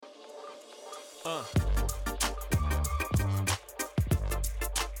Uh,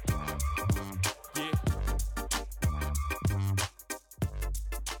 yeah,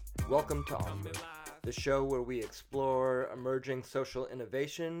 Welcome to coming Onward, live. the show where we explore emerging social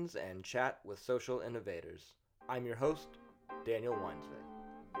innovations and chat with social innovators. I'm your host, Daniel Weinsvey.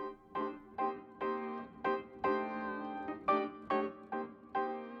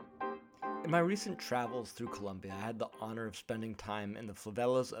 In my recent travels through Colombia, I had the honor of spending time in the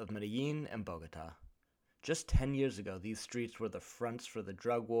favelas of Medellin and Bogota. Just 10 years ago, these streets were the fronts for the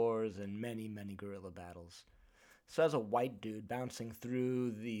drug wars and many, many guerrilla battles. So, as a white dude bouncing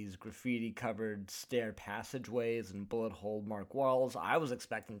through these graffiti covered stair passageways and bullet hole marked walls, I was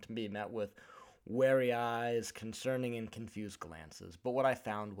expecting to be met with wary eyes, concerning and confused glances. But what I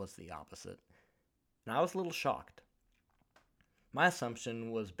found was the opposite. And I was a little shocked. My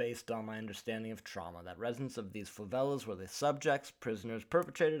assumption was based on my understanding of trauma, that residents of these favelas were the subjects, prisoners,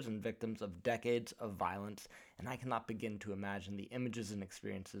 perpetrators, and victims of decades of violence, and I cannot begin to imagine the images and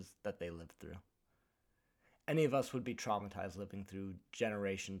experiences that they lived through. Any of us would be traumatized living through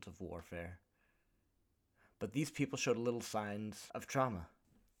generations of warfare. But these people showed little signs of trauma.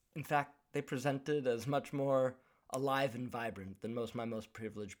 In fact, they presented as much more alive and vibrant than most of my most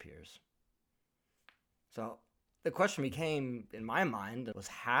privileged peers. So the question became, in my mind, was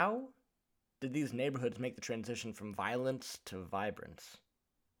how did these neighborhoods make the transition from violence to vibrance?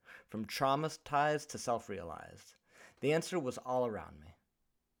 From traumatized to self-realized? The answer was all around me.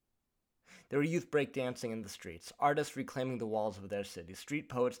 There were youth breakdancing in the streets, artists reclaiming the walls of their cities, street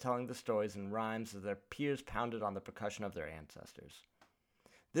poets telling the stories in rhymes as their peers pounded on the percussion of their ancestors.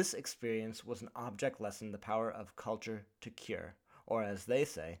 This experience was an object lesson in the power of culture to cure, or as they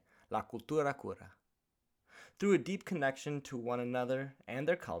say, la cultura cura. Through a deep connection to one another and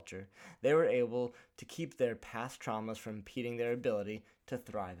their culture, they were able to keep their past traumas from impeding their ability to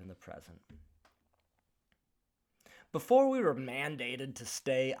thrive in the present. Before we were mandated to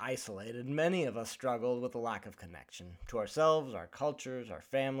stay isolated, many of us struggled with a lack of connection to ourselves, our cultures, our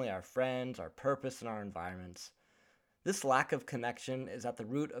family, our friends, our purpose, and our environments. This lack of connection is at the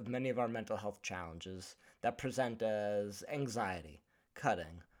root of many of our mental health challenges that present as anxiety,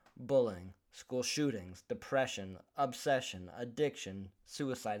 cutting, bullying, school shootings, depression, obsession, addiction,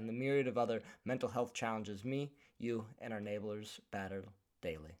 suicide, and the myriad of other mental health challenges me, you, and our neighbors battle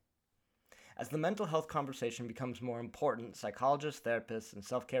daily. As the mental health conversation becomes more important, psychologists, therapists, and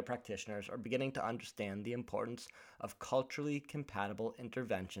self care practitioners are beginning to understand the importance of culturally compatible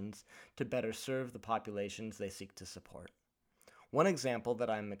interventions to better serve the populations they seek to support. One example that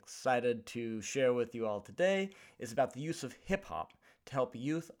I'm excited to share with you all today is about the use of hip hop to help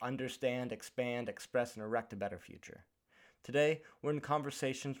youth understand, expand, express, and erect a better future. Today, we're in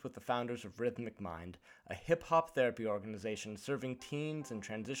conversations with the founders of Rhythmic Mind, a hip hop therapy organization serving teens and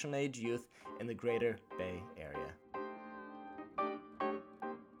transition age youth in the greater Bay Area.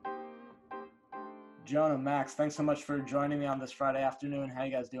 Jonah, Max, thanks so much for joining me on this Friday afternoon. How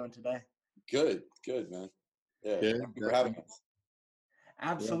you guys doing today? Good, man. Yeah, Good. thank you for having us.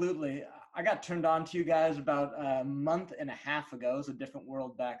 Absolutely. I got turned on to you guys about a month and a half ago. It was a different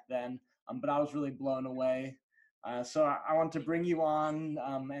world back then, but I was really blown away. So I want to bring you on,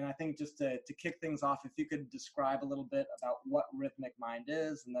 and I think just to kick things off, if you could describe a little bit about what Rhythmic Mind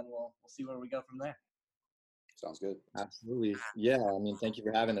is, and then we'll see where we go from there. Sounds good. Absolutely. Yeah, I mean, thank you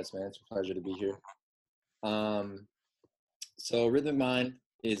for having us, man. It's a pleasure to be here. So Rhythm Mind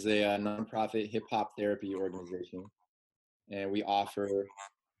is a nonprofit hip hop therapy organization, and we offer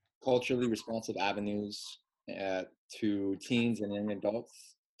culturally responsive avenues to teens and young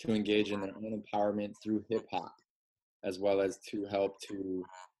adults to engage in their own empowerment through hip hop, as well as to help to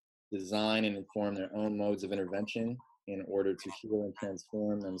design and inform their own modes of intervention in order to heal and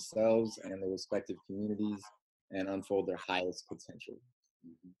transform themselves and their respective communities and unfold their highest potential.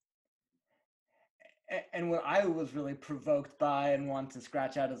 And what I was really provoked by and want to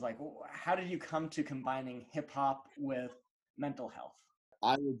scratch out is like, how did you come to combining hip hop with mental health?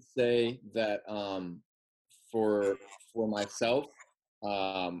 I would say that for myself,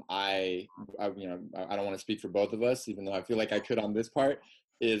 I don't want to speak for both of us, even though I feel like I could on this part.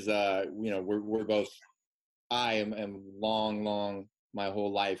 Is we're both. I am long my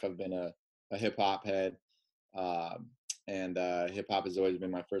whole life I've been a hip hop head, and hip hop has always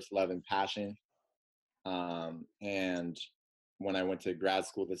been my first love and passion. And when I went to grad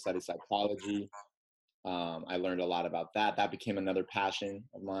school to study psychology, I learned a lot about that. That became another passion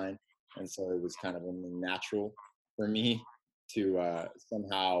of mine, and so it was kind of only natural for me to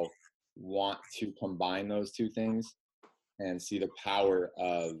somehow want to combine those two things and see the power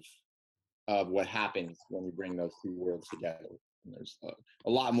of what happens when you bring those two worlds together. And there's a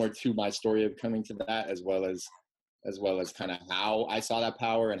lot more to my story of coming to that, as well as kind of how I saw that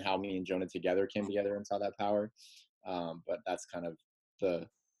power and how me and Jonah together came together and saw that power. But that's kind of the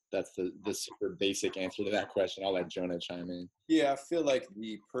super basic answer to that question. I'll let Jonah chime in. Yeah, I feel like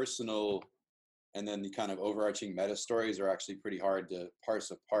the personal and then the kind of overarching meta stories are actually pretty hard to parse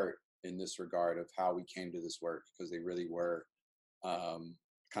apart in this regard of how we came to this work, because they really were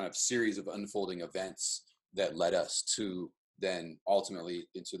kind of series of unfolding events that led us to then ultimately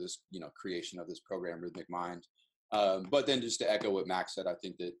into this, creation of this program, Rhythmic Mind. But then just to echo what Max said, I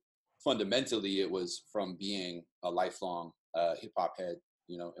think that fundamentally it was from being a lifelong hip hop head,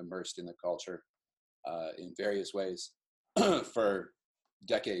 immersed in the culture in various ways for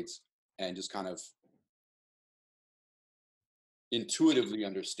decades, and just kind of intuitively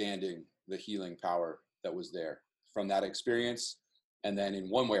understanding the healing power that was there from that experience. And then in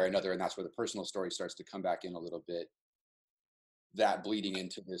one way or another, and that's where the personal story starts to come back in a little bit, that bleeding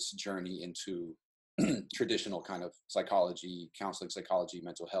into this journey into traditional kind of psychology, counseling psychology,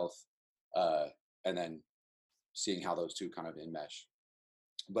 mental health, and then seeing how those two kind of enmesh.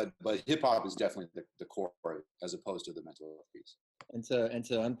 But hip hop is definitely the core as opposed to the mental health piece. And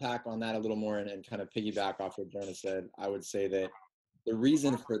to unpack on that a little more and kind of piggyback off what Jonah said, I would say that the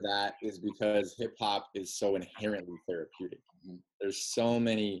reason for that is because hip hop is so inherently therapeutic. Mm-hmm. There's so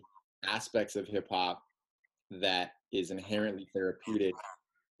many aspects of hip hop that is inherently therapeutic,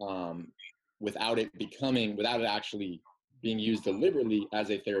 without it actually being used deliberately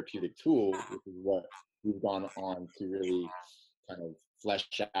as a therapeutic tool, which is what we've gone on to really kind of flesh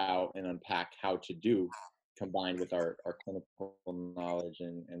out and unpack how to do, combined with our clinical knowledge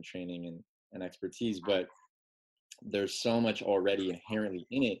and training and expertise. But there's so much already inherently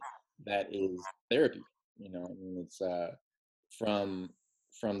in it that is therapy. I mean, it's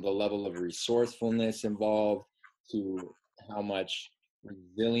from the level of resourcefulness involved to how much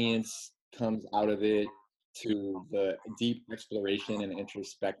resilience comes out of it, to the deep exploration and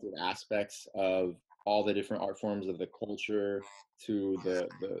introspective aspects of all the different art forms of the culture, to the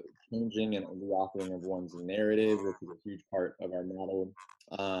changing and reauthoring of one's narrative, which is a huge part of our model.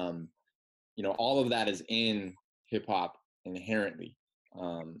 All of that is in hip hop inherently,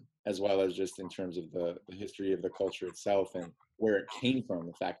 as well as just in terms of the history of the culture itself and where it came from,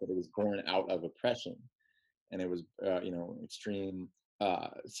 the fact that it was born out of oppression, and it was extreme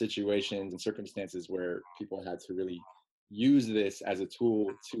situations and circumstances where people had to really use this as a tool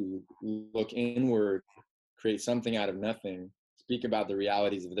to look inward, create something out of nothing, speak about the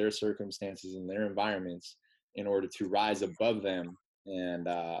realities of their circumstances and their environments in order to rise above them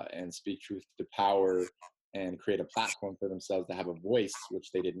and speak truth to power and create a platform for themselves to have a voice,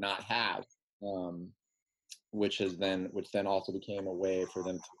 which they did not have, which then also became a way for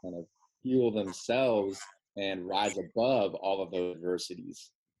them to kind of heal themselves and rise above all of those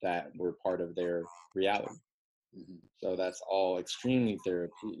adversities that were part of their reality. Mm-hmm. So that's all extremely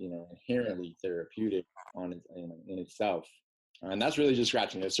inherently therapeutic in itself. And that's really just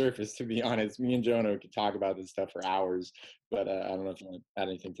scratching the surface, to be honest. Me and Jonah could talk about this stuff for hours, but I don't know if you want to add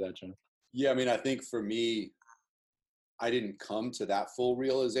anything to that, Jonah. Yeah, I mean, I think for me, I didn't come to that full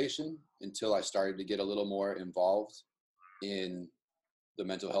realization until I started to get a little more involved in the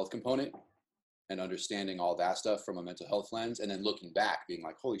mental health component and understanding all that stuff from a mental health lens, and then looking back, being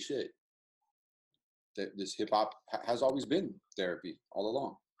like, holy shit, this hip hop has always been therapy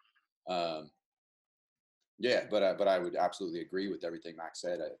all along. Yeah, but I would absolutely agree with everything Max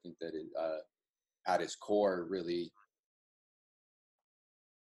said. I think that it, at its core, really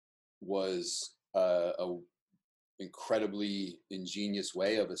was a incredibly ingenious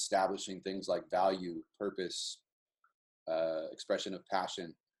way of establishing things like value, purpose, expression of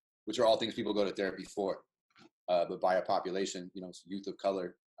passion, which are all things people go to therapy for. But by a population, youth of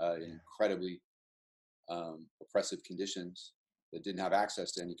color, in incredibly oppressive conditions that didn't have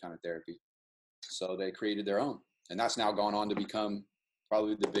access to any kind of therapy. So they created their own. And that's now gone on to become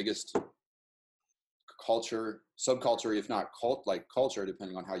probably the biggest culture, subculture, if not culture,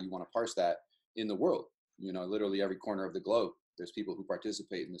 depending on how you want to parse that, in the world. Literally every corner of the globe, there's people who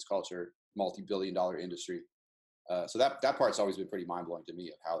participate in this culture, multi-billion-dollar industry. So that part's always been pretty mind-blowing to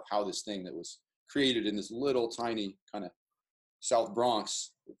me, of how this thing that was created in this little tiny kind of South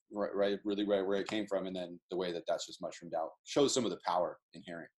Bronx, right, really where it came from, and then the way that that's just mushroomed out shows some of the power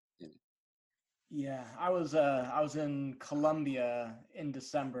inherent in it. Yeah, I was in Colombia in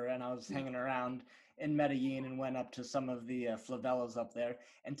December, and I was hanging around in Medellin and went up to some of the favelas up there,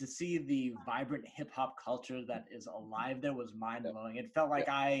 and to see the vibrant hip hop culture that is alive there was mind blowing. It felt like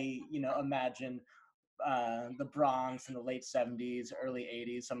I imagine the Bronx in the late 70s, early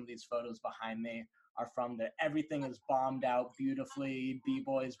 80s, some of these photos behind me, are from there. Everything is bombed out beautifully.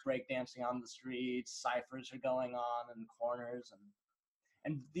 B-boys breakdancing on the streets, ciphers are going on in corners,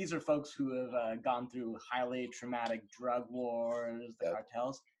 and these are folks who have gone through highly traumatic drug wars, the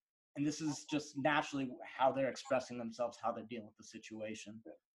cartels, and this is just naturally how they're expressing themselves, how they're dealing with the situation.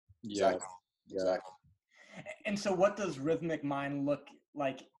 Exactly. Exactly. And so what does Rhythmic Mind look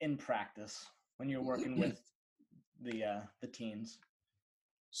like in practice when you're working with the teens?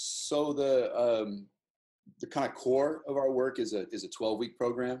 So the kind of core of our work is a 12-week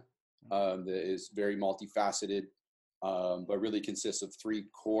program that is very multifaceted, but really consists of 3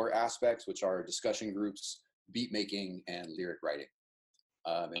 core aspects, which are discussion groups, beat making, and lyric writing.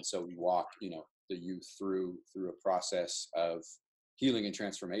 And so we walk, the youth through a process of healing and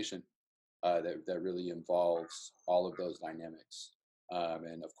transformation that really involves all of those dynamics.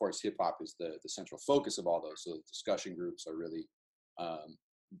 And of course, hip hop is the central focus of all those. So the discussion groups are really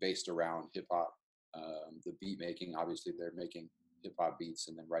based around hip hop. The beat making, obviously, they're making hip hop beats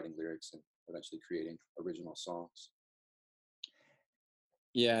and then writing lyrics and eventually creating original songs.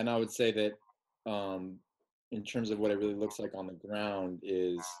 Yeah, and I would say that in terms of what it really looks like on the ground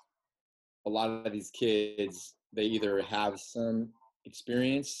is a lot of these kids, they either have some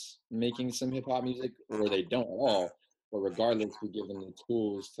experience making some hip hop music or they don't at all. But regardless, we give them the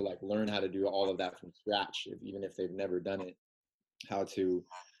tools to like learn how to do all of that from scratch, even if they've never done it, how to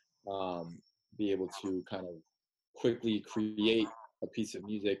be able to kind of quickly create a piece of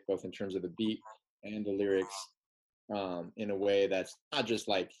music, both in terms of the beat and the lyrics, in a way that's not just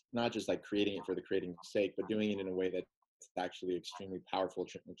like creating it for the creating sake, but doing it in a way that's actually extremely powerful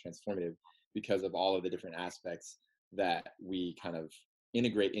and transformative because of all of the different aspects that we kind of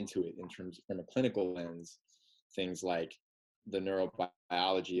integrate into it in terms from a clinical lens, things like the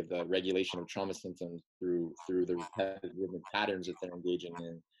neurobiology of the regulation of trauma symptoms through the repetitive patterns that they're engaging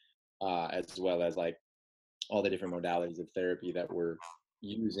in, as well as like all the different modalities of therapy that we're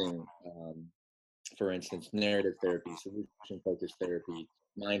using. For instance, narrative therapy, solution-focused therapy,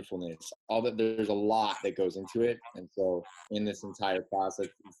 mindfulness, all that. There's a lot that goes into it. And so in this entire process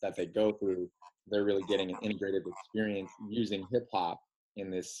that they go through, they're really getting an integrated experience using hip hop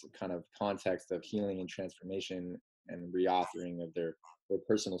in this kind of context of healing and transformation and reauthoring of their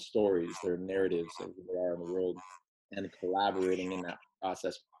personal stories, their narratives of who they are in the world, and collaborating in that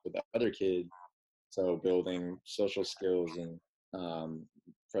process with other kids. So building social skills and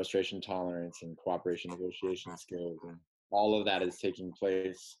frustration tolerance and cooperation negotiation skills, and all of that is taking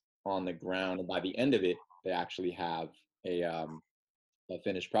place on the ground. And by the end of it, they actually have a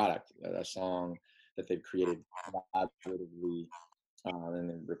finished product, a song that they've created collaboratively, and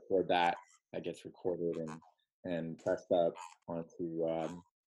then record that. That gets recorded and pressed up onto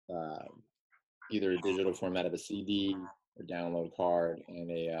either a digital format of a CD or download card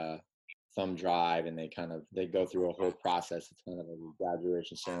and a thumb drive, and they go through a whole process. It's kind of a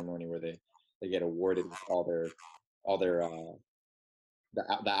graduation ceremony where they get awarded with all their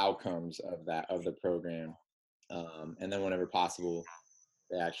the outcomes of the program, and then whenever possible,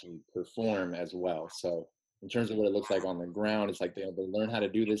 they actually perform as well. So in terms of what it looks like on the ground, it's like they learn how to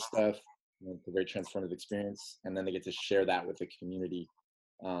do this stuff. It's a very transformative experience, and then they get to share that with the community,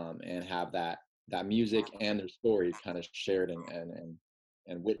 and have that music and their story kind of shared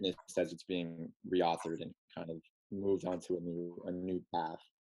and witnessed as it's being reauthored and kind of moved onto a new path.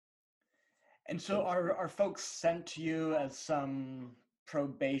 And so are folks sent to you as some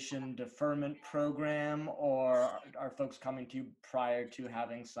probation deferment program, or are folks coming to you prior to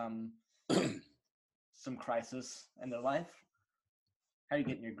having some crisis in their life? How are you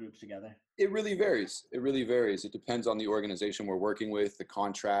getting your groups together? It really varies. It depends on the organization we're working with, the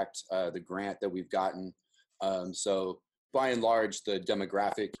contract, the grant that we've gotten. So by and large, the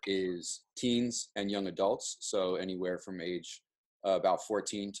demographic is teens and young adults. So anywhere from age about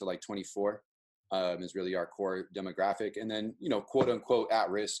 14 to like 24 is really our core demographic. And then, quote unquote, at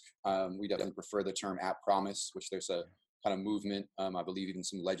risk. We definitely prefer the term at promise, which there's a kind of movement. I believe even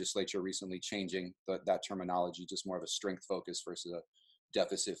some legislature recently changing that terminology, just more of a strength focus versus a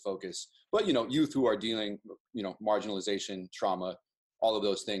deficit focus. But, youth who are dealing, marginalization, trauma, all of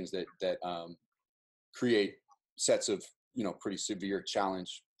those things that create sets of, pretty severe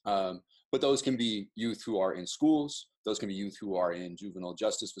challenge. But those can be youth who are in schools. Those can be youth who are in juvenile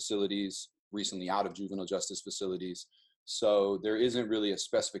justice facilities, recently out of juvenile justice facilities. So there isn't really a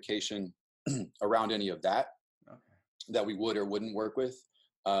specification around any of that that we would or wouldn't work with.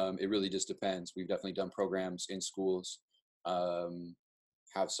 It really just depends. We've definitely done programs in schools,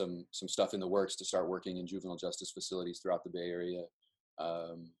 have some stuff in the works to start working in juvenile justice facilities throughout the Bay Area.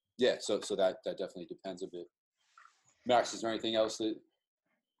 So that definitely depends a bit. Max, is there anything else that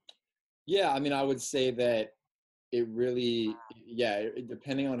Yeah, I mean, I would say that it really, yeah,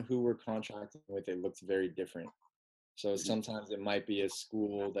 depending on who we're contracting with, it looks very different. So Mhm. sometimes it might be a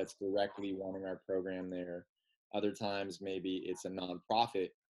school that's directly wanting our program there. Other times, maybe it's a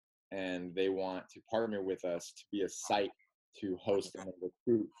nonprofit and they want to partner with us to be a site to host and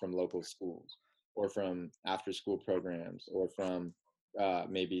recruit from local schools or from after school programs or from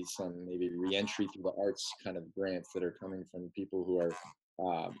maybe reentry through the arts kind of grants that are coming from people who are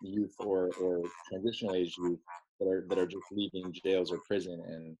youth or transitional age youth that are just leaving jails or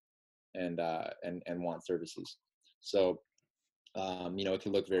prison and want services. So it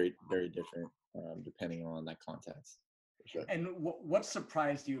could look very very different depending on that context for sure. And what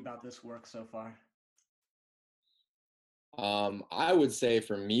surprised you about this work so far? I would say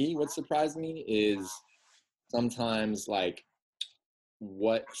for me, what surprised me is sometimes like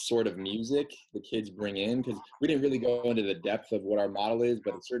what sort of music the kids bring in, because we didn't really go into the depth of what our model is,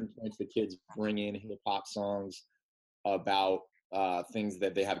 but at certain points the kids bring in hip hop songs about things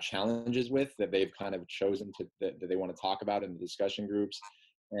that they have challenges with that they've kind of chosen that they want to talk about in the discussion groups,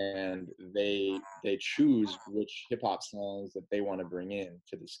 and they choose which hip hop songs that they want to bring in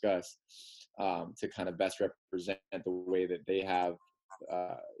to discuss to kind of best represent the way that they have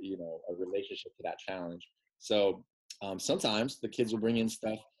a relationship to that challenge. So sometimes the kids will bring in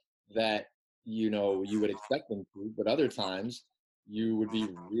stuff that you would expect them to, but other times you would be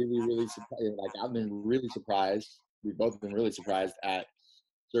really really surprised. Like I've been really surprised, we've both been really surprised at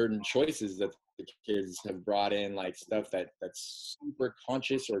certain choices that the kids have brought in, like stuff that's super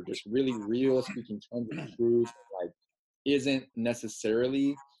conscious or just really real, speaking tons of truth, like isn't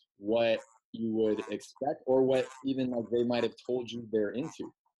necessarily what you would expect or what even like they might have told you they're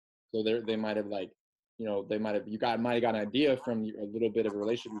into. So they might have like, they might have might have got an idea from a little bit of a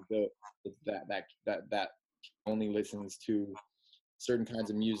relationship you built that only listens to certain kinds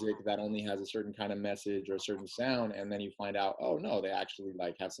of music, that only has a certain kind of message or a certain sound, and then you find out, oh no, they actually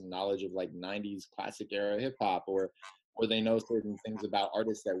like have some knowledge of like 90s classic era hip hop, or they know certain things about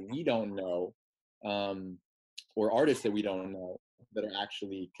artists that we don't know, um, or artists that we don't know that are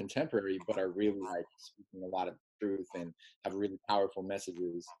actually contemporary but are really like speaking a lot of truth and have really powerful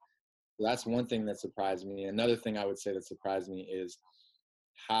messages. So that's one thing that surprised me. Another thing I would say that surprised me is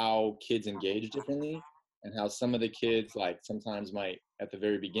how kids engage differently, and how some of the kids like sometimes might at the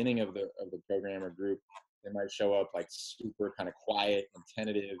very beginning of the program or group, they might show up like super kind of quiet and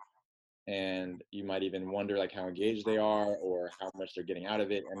tentative, and you might even wonder like how engaged they are or how much they're getting out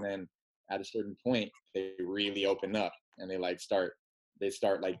of it, and then at a certain point they really open up and they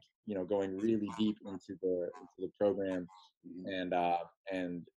start like going really deep into the program, Mhm.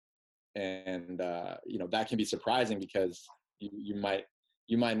 and that can be surprising because you might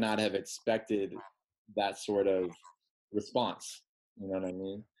not have expected that sort of response. You know what I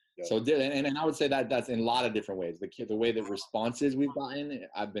mean? Yeah. So and I would say that that's in a lot of different ways. The way that responses we've gotten,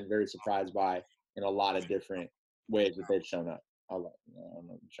 I've been very surprised by in a lot of different ways that they've shown up. I don't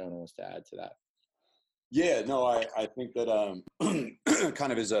know if Jonah wants to add to that. Yeah, no, I think that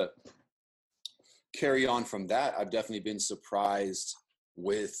kind of as a carry on from that, I've definitely been surprised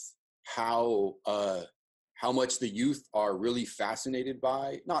with how how much the youth are really fascinated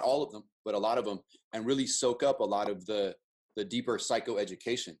by, not all of them, but a lot of them, and really soak up a lot of the deeper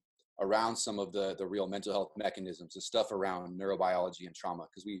psychoeducation around some of the real mental health mechanisms, the stuff around neurobiology and trauma,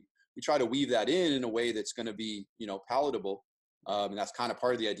 because we try to weave that in a way that's going to be palatable, and that's kind of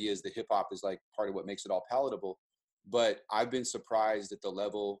part of the idea is the hip hop is like part of what makes it all palatable. But I've been surprised at the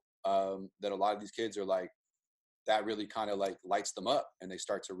level that a lot of these kids are like, that really kind of like lights them up, and they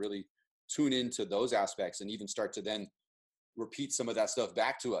start to really tune into those aspects and even start to then repeat some of that stuff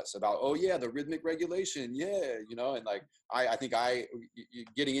back to us about, oh yeah, the rhythmic regulation, yeah, and like I think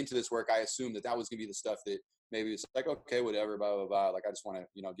getting into this work, I assumed that was gonna be the stuff that maybe it's like, okay, whatever, blah blah blah, like I just want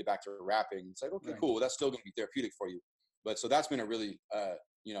to get back to rapping. It's like, okay, Right. cool, well, that's still gonna be therapeutic for you. But so that's been a really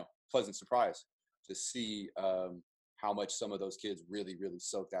pleasant surprise to see how much some of those kids really really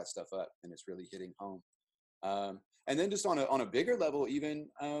soak that stuff up, and it's really hitting home. And then just on a bigger level, even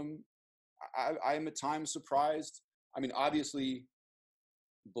I'm at times surprised. I mean, obviously,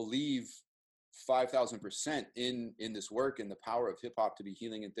 believe 5,000% in this work and the power of hip hop to be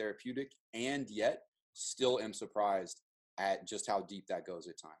healing and therapeutic, and yet still am surprised at just how deep that goes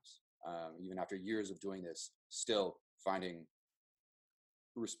at times. Even after years of doing this, still finding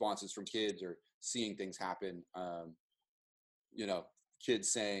responses from kids or seeing things happen. You know,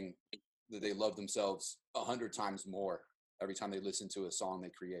 kids saying that they love themselves 100 times more every time they listen to a song they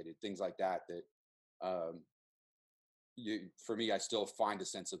created, things like that. That for me, I still find a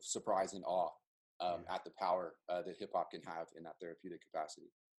sense of surprise and awe Yeah. at the power that hip hop can have in that therapeutic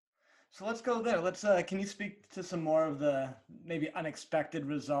capacity. So let's go there. Let's can you speak to some more of the maybe unexpected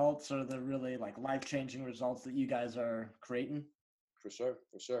results or the really like life-changing results that you guys are creating? For sure,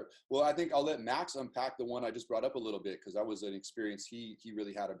 for sure. Well, I think I'll let Max unpack the one I just brought up a little bit because that was an experience he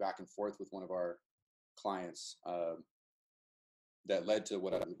really had a back and forth with one of our clients that led to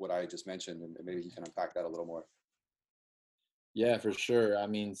what I just mentioned, and maybe he can unpack that a little more. Yeah, for sure. I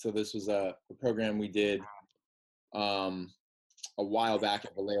mean, so this was a program we did a while back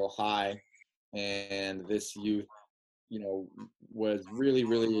at Vallejo High, and this youth, was really,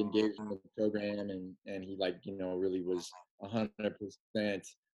 really engaged in the program, and he like, really was 100%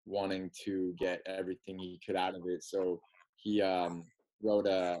 wanting to get everything he could out of it. So he wrote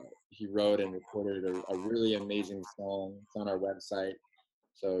a he wrote and recorded a really amazing song. It's on our website,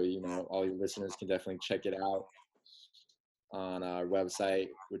 so all your listeners can definitely check it out on our website,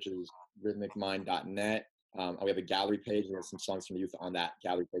 which is rhythmicmind.net. We have a gallery page, and there's some songs from youth on that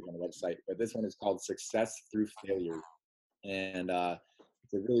gallery page on the website. But this one is called "Success Through Failure," and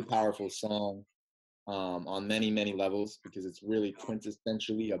it's a really powerful song on many, many levels because it's really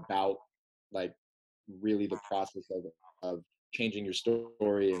quintessentially about like really the process of changing your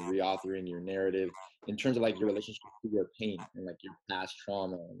story and reauthoring your narrative in terms of like your relationship to your pain and like your past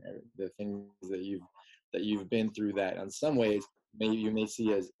trauma and the things that you've been through that in some ways maybe you may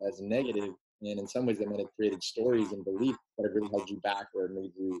see as negative, and in some ways that might have created stories and beliefs that have really held you back or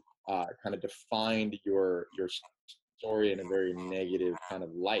made you kind of defined your story in a very negative kind of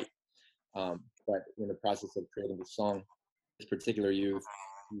light. But in the process of creating the song, this particular youth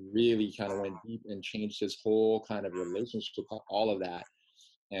really kind of went deep and changed his whole kind of relationship to all of that.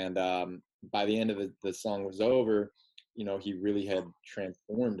 And by the end of the song was over, he really had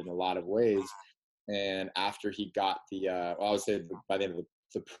transformed in a lot of ways. And after he got well, I would say by the end of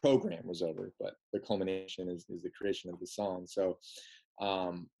the program was over, but the culmination is the creation of the song. So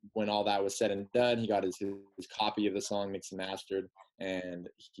when all that was said and done, he got his copy of the song mixed and mastered, and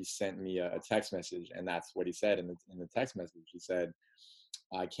he sent me a text message, and that's what he said in the text message. He said,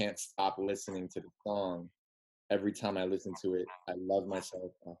 "I can't stop listening to the song. Every time I listen to it, I love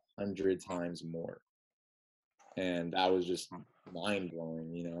myself 100 times more." And that was just mind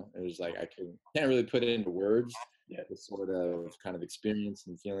blowing. It was like can't really put it into words. Yeah, the sort of kind of experience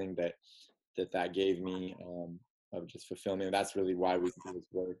and feeling that gave me of just fulfillment. That's really why we do this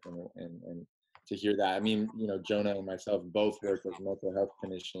work, and to hear that. I mean, Jonah and myself both worked as mental health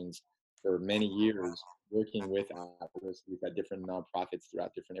clinicians for many years, working with at-risk youth at different nonprofits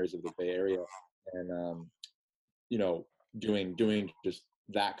throughout different areas of the Bay Area, and doing just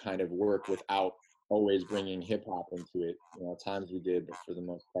that kind of work without always bringing hip hop into it. At times we did, but for the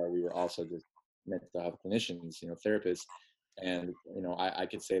most part, we were also just mental health clinicians, therapists. And I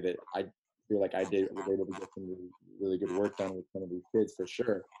could say that I feel like was able to get some really good work done with some of these kids for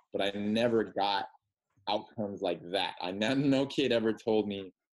sure. But I never got outcomes like that. No kid ever told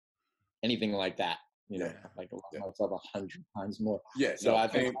me anything like that. Like I love myself 100 times more. Yeah, so no, I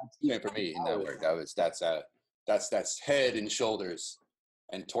think same for me in that work. That's head and shoulders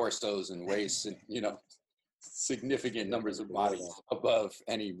and torsos and waists and significant numbers of bodies above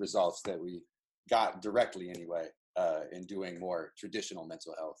any results that we got directly anyway in doing more traditional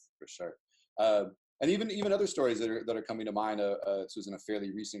mental health for sure. And even other stories that are coming to mind. This was in a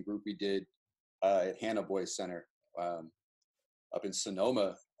fairly recent group we did at Hannah Boys Center up in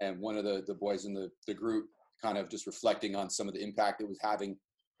Sonoma, and one of the boys in the group kind of just reflecting on some of the impact it was having.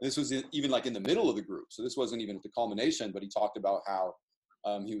 And this was even like in the middle of the group, so this wasn't even at the culmination, but he talked about how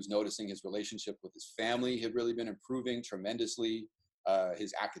he was noticing his relationship with his family had really been improving tremendously.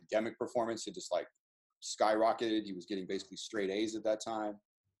 His academic performance had just like skyrocketed. He was getting basically straight A's at that time.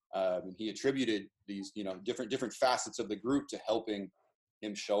 And he attributed these, different facets of the group to helping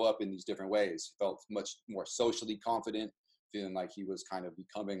him show up in these different ways. He felt much more socially confident, feeling like he was kind of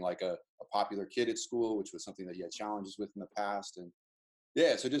becoming like a popular kid at school, which was something that he had challenges with in the past. And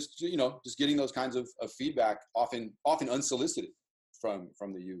yeah, so just getting those kinds of feedback, often unsolicited from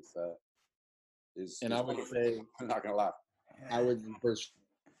the youth, I would say, I'm not gonna lie, I would for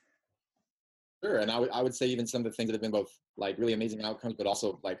sure, and I would say even some of the things that have been both like really amazing outcomes, but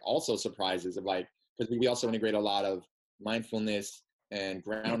also surprises of because we also integrate a lot of mindfulness and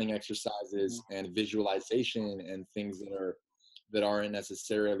grounding exercises and visualization and things that aren't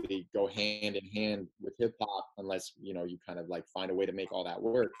necessarily go hand in hand with hip hop unless you kind of like find a way to make all that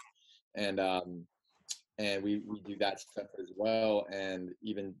work. And we do that stuff as well, and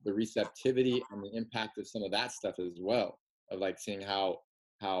even the receptivity and the impact of some of that stuff as well, of like seeing how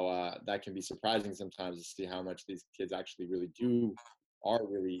that can be surprising sometimes to see how much these kids actually really are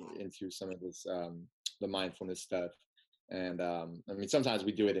really into some of this the mindfulness stuff, And I mean, sometimes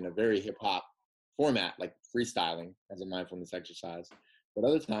we do it in a very hip hop format, like freestyling as a mindfulness exercise. But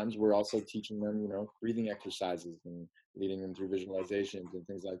other times we're also teaching them, you know, breathing exercises and leading them through visualizations and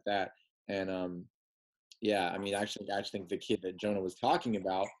things like that. And yeah, I mean, actually, I think the kid that Jonah was talking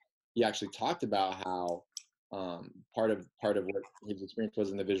about, he actually talked about how part of what his experience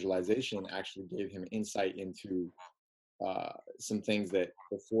was in the visualization actually gave him insight into some things that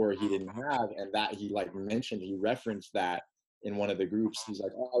before he didn't have, and that he like mentioned, he referenced that in one of the groups. He's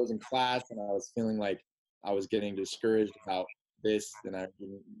like, oh, I was in class and I was feeling like I was getting discouraged about this, and I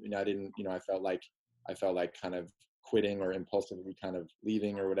didn't, you know, I felt like kind of quitting or impulsively kind of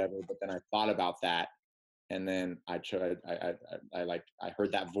leaving or whatever. But then I thought about that, and then I tried, I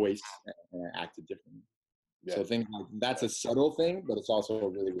heard that voice and I acted differently. Yeah. So things like that's a subtle thing, but it's also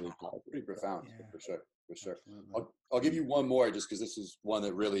really, really powerful. Pretty profound, for sure. Absolutely. I'll give you one more just because this is one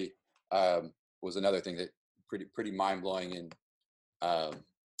that really was another thing that pretty mind blowing and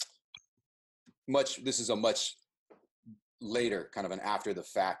this is a much later kind of an after the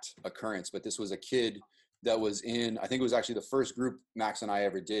fact occurrence, but this was a kid that was in, I think it was actually the first group Max and I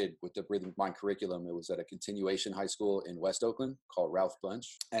ever did with the Rhythm of Mind curriculum. It was at a continuation high school in West Oakland called Ralph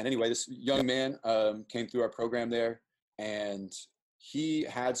Bunch. And anyway, this young man came through our program there, and he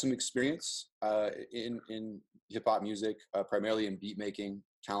had some experience in hip hop music, primarily in beat making,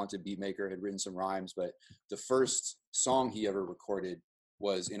 talented beat maker, had written some rhymes, but the first song he ever recorded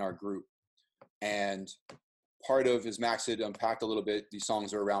was in our group. And part of, as Max had unpacked a little bit, these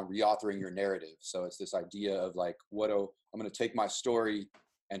songs are around reauthoring your narrative. So it's this idea of like, I'm going to take my story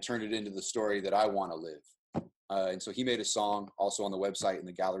and turn it into the story that I want to live. And so he made a song also on the website in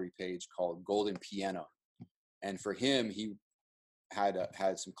the gallery page called Golden Piano. And for him, he had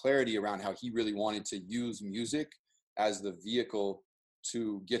some clarity around how he really wanted to use music as the vehicle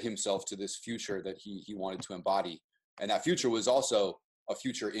to get himself to this future that he wanted to embody. And that future was also a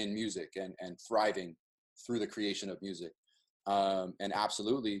future in music and thriving through the creation of music. And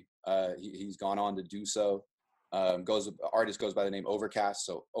absolutely, he's gone on to do so. Artist goes by the name Overcast,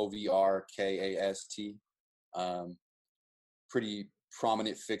 so Overkast. Pretty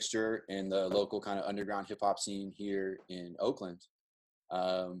prominent fixture in the local kind of underground hip hop scene here in Oakland.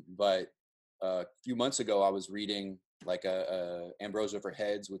 But a few months ago, I was reading like a Ambrosia for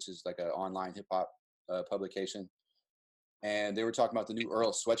Heads, which is like an online hip hop publication. And they were talking about the new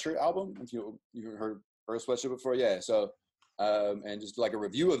Earl Sweatshirt album. If you heard Earl Sweatshirt before, yeah. So, and just like a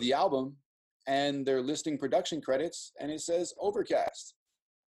review of the album, and they're listing production credits, and it says Overcast.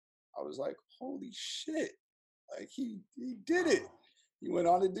 I was like, holy shit! Like he did it. He went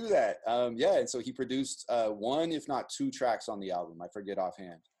on to do that. Yeah, and so he produced one, if not two, tracks on the album. I forget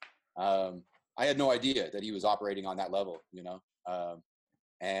offhand. I had no idea that he was operating on that level, you know.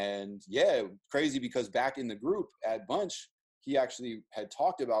 And yeah, crazy because back in the group at Bunch, he actually had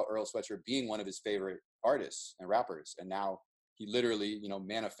talked about Earl Sweatshirt being one of his favorite artists and rappers. And now he literally, you know,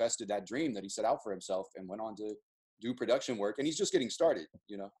 manifested that dream that he set out for himself and went on to do production work. And he's just getting started,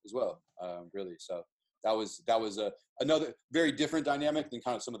 you know, as well, really. So that was another very different dynamic than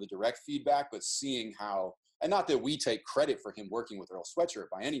kind of some of the direct feedback, but seeing how, and not that we take credit for him working with Earl Sweatshirt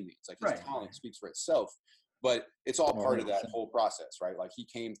by any means, like his talent speaks for itself, but it's all part of that whole process, right? Like he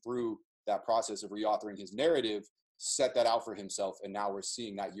came through that process of reauthoring his narrative, set that out for himself, and now we're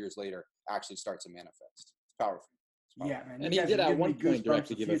seeing that years later actually start to manifest. It's powerful. Yeah, man. And he did at one point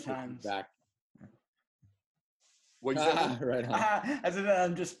directly give us feedback. What you said? Right on. I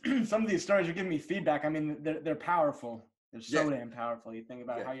said, just some of these stories are giving me feedback. I mean, they're powerful. They're so damn powerful. You think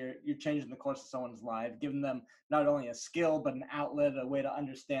about how you're changing the course of someone's life, giving them not only a skill, but an outlet, a way to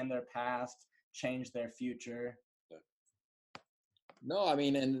understand their past, change their future. No, I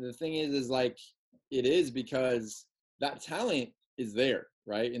mean, and the thing is like, it is because that talent is there,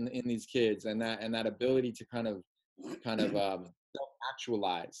 right? In these kids, and that ability to kind of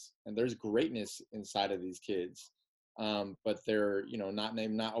self-actualize, and there's greatness inside of these kids, but they're, you know, not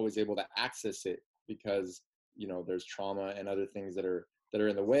always able to access it because, you know, there's trauma and other things that are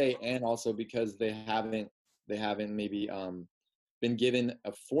in the way, and also because they haven't maybe been given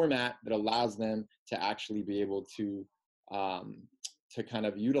a format that allows them to actually be able to kind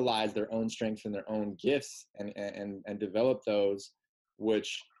of utilize their own strengths and their own gifts and develop those,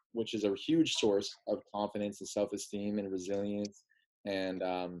 which is a huge source of confidence and self-esteem and resilience and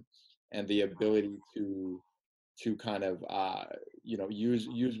the ability to kind of you know, use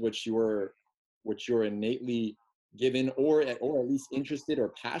what you're innately given or at least interested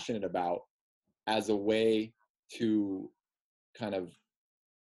or passionate about as a way to kind of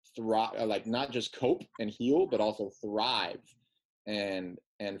thrive, like not just cope and heal, but also thrive and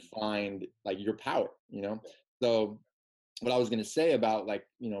find like your power, you know? So what I was going to say about, like,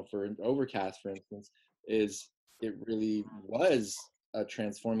 for Overcast, for instance, is it really was a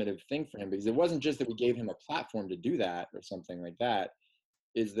transformative thing for him, because it wasn't just that we gave him a platform to do that or something like that,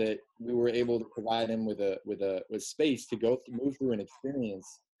 is that we were able to provide him with space to move through an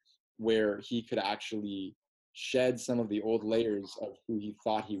experience where he could actually shed some of the old layers of who he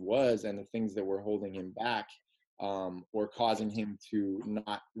thought he was and the things that were holding him back, or causing him to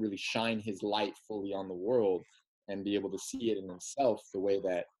not really shine his light fully on the world and be able to see it in himself the way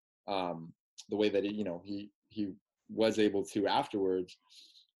that he was able to afterwards.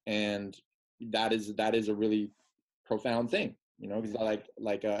 And that is a really profound thing, because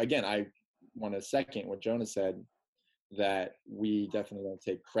again, I want to second what Jonah said, that we definitely don't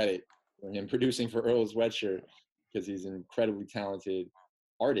take credit for him producing for Earl's Sweatshirt, because he's an incredibly talented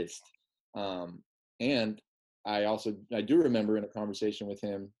artist. And I do remember in a conversation with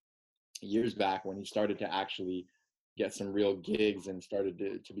him years back, when he started to actually get some real gigs and started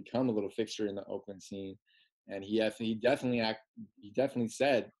to become a little fixture in the Oakland scene. And he definitely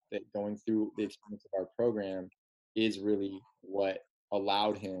said that going through the experience of our program is really what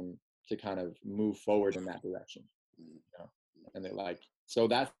allowed him to kind of move forward in that direction. And they're so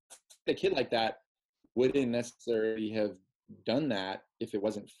that's a kid like that wouldn't necessarily have done that if it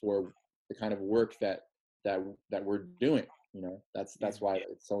wasn't for the kind of work that we're doing. That's why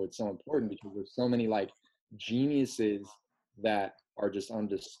it's so important, because there's so many geniuses that are just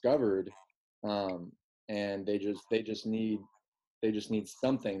undiscovered, and they just need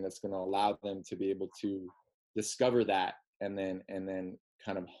something that's going to allow them to be able to discover that, and then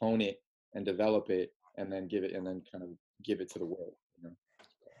kind of hone it and develop it, and then give it to the world.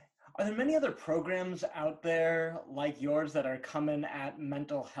 Are there many other programs out there like yours that are coming at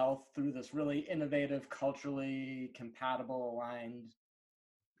mental health through this really innovative, culturally compatible, aligned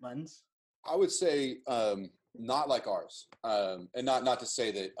lens? I would say not like ours, and not to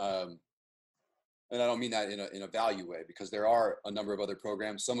say that, and I don't mean that in a value way, because there are a number of other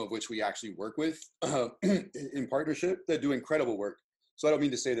programs, some of which we actually work with in partnership, that do incredible work. So I don't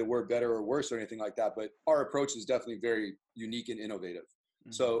mean to say that we're better or worse or anything like that, but our approach is definitely very unique and innovative.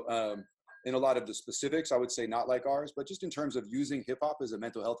 Mm-hmm. So in a lot of the specifics, I would say not like ours, but just in terms of using hip hop as a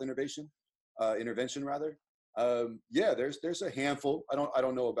mental health intervention rather. Yeah, there's a handful. I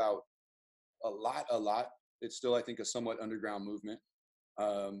don't know about a lot. It's still, I think, a somewhat underground movement.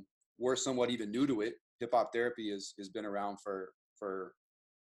 We're somewhat even new to it. Hip hop therapy has been around for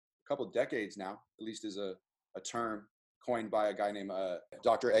a couple of decades now, at least as a term coined by a guy named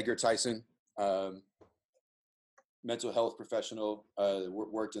Dr. Edgar Tyson, mental health professional,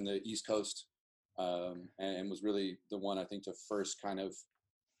 worked in the East Coast, and was really the one, I think, to first kind of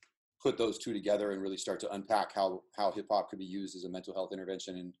put those two together and really start to unpack how hip hop could be used as a mental health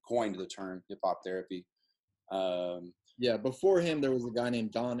intervention, and coined the term hip hop therapy. Yeah, before him, there was a guy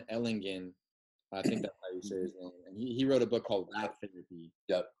named Don Ellingen. I think that's how you say his name. And he wrote a book called Rap Therapy.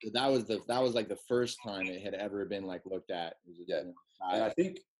 Yep. That was like the first time it had ever been looked at. Yeah. And I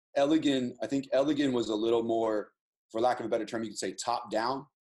think Ellingen was a little more, for lack of a better term, you could say top down.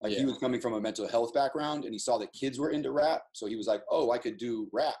 He was coming from a mental health background, and he saw that kids were into rap. So he was like, oh, I could do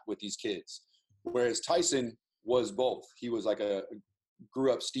rap with these kids. Whereas Tyson was both. He was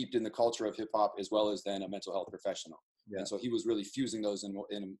grew up steeped in the culture of hip hop, as well as then a mental health professional. Yeah. And so he was really fusing those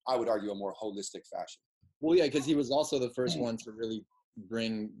in, I would argue, a more holistic fashion. Well, yeah, because he was also the first one to really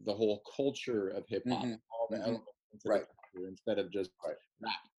bring the whole culture of hip hop, all the elements into the culture, instead of just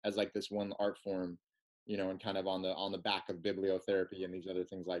rap as this one art form, and kind of on the back of bibliotherapy and these other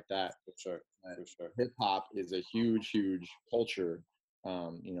things like that. For sure. Hip hop is a huge culture.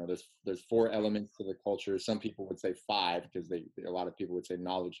 There's 4 elements to the culture. Some people would say 5, because a lot of people would say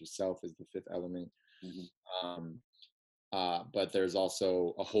knowledge of self is the 5th element. Mm-hmm. But there's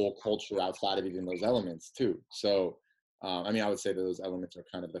also a whole culture outside of even those elements too. So, I would say that those elements are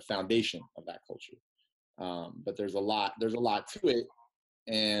kind of the foundation of that culture. But there's a lot to it.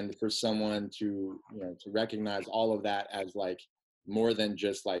 And for someone to recognize all of that as more than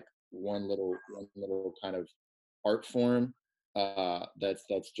just one little kind of art form,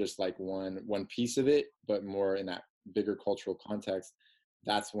 that's just one piece of it, but more in that bigger cultural context,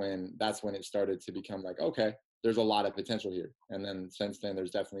 that's when it started to become okay, there's a lot of potential here. And then since then,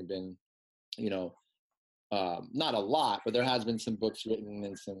 there's definitely been, not a lot, but there has been some books written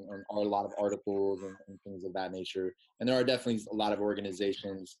and a lot of articles and things of that nature. And there are definitely a lot of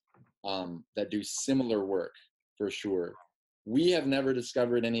organizations that do similar work, for sure. We have never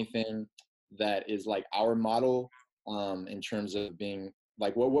discovered anything that is our model, in terms of being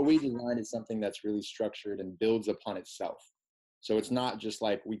what we design is something that's really structured and builds upon itself. So it's not just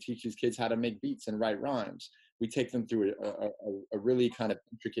we teach these kids how to make beats and write rhymes. we take them through a really kind of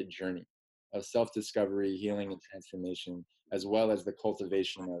intricate journey of self-discovery, healing, and transformation, as well as the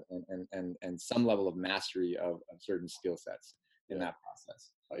cultivation of, and some level of mastery of certain skill sets in that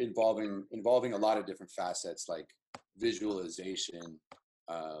process. Involving a lot of different facets like visualization,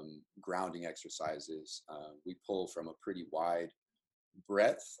 grounding exercises. We pull from a pretty wide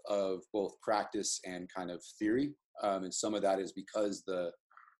breadth of both practice and kind of theory. And some of that is because the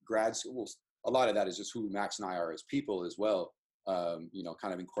grad school, a lot of that is just who Max and I are as people as well.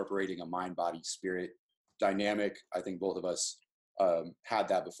 Kind of incorporating a mind, body, spirit dynamic. I think both of us had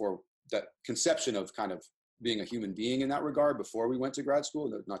that before, that conception of kind of being a human being in that regard before we went to grad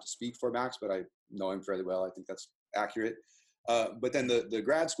school. Not to speak for Max, but I know him fairly well. I think that's accurate. But then the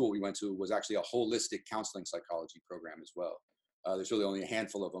grad school we went to was actually a holistic counseling psychology program as well. There's really only a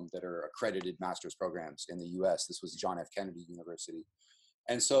handful of them that are accredited master's programs in the US. This was John F. Kennedy University.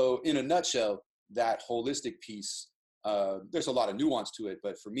 And so in a nutshell, that holistic piece, there's a lot of nuance to it,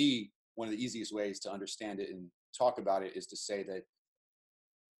 but for me, one of the easiest ways to understand it and talk about it is to say that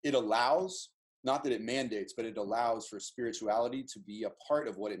it allows, not that it mandates, but it allows for spirituality to be a part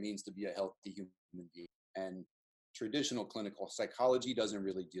of what it means to be a healthy human being. And traditional clinical psychology doesn't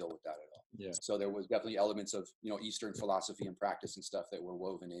really deal with that at all. Yeah. So there was definitely elements of, Eastern philosophy and practice and stuff that were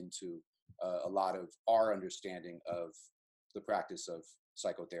woven into a lot of our understanding of the practice of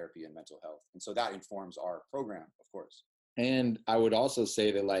psychotherapy and mental health. And so that informs our program, of course. And I would also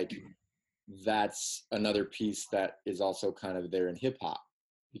say that, like, that's another piece that is also kind of there in hip hop,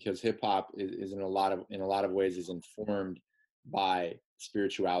 because hip hop is in a lot of ways is informed by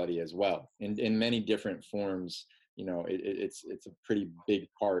spirituality as well, in many different forms. It's a pretty big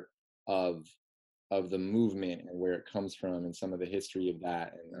part of the movement and where it comes from and some of the history of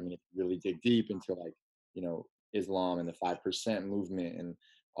that. And I mean, if you really dig deep into, like, Islam and the 5% movement and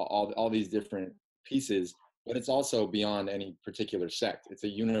all these different pieces, but it's also beyond any particular sect. It's a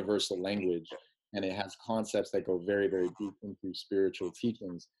universal language, and it has concepts that go very, very deep into spiritual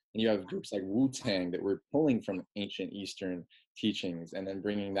teachings. And you have groups like Wu-Tang that were pulling from ancient Eastern teachings and then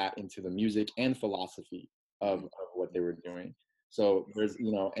bringing that into the music and philosophy of what they were doing. So there's,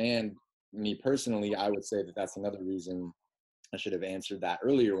 and me personally, I would say that that's another reason I should have answered that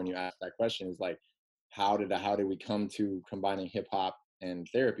earlier when you asked that question, is like, how did we come to combining hip hop and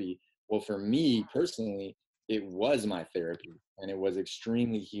therapy? Well, for me personally, it was my therapy, and it was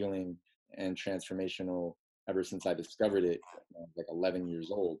extremely healing and transformational ever since I discovered it, like 11 years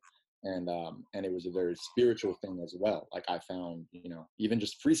old. And it was a very spiritual thing as well. Like, I found, even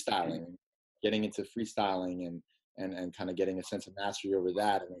just freestyling, getting into freestyling and kind of getting a sense of mastery over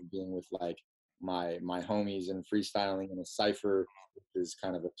that, and then being with like my homies and freestyling in a cipher, which is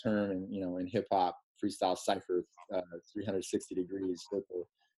kind of a term in hip hop, freestyle cipher, 360 degrees circle,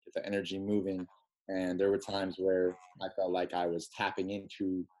 get the energy moving. And there were times where I felt like I was tapping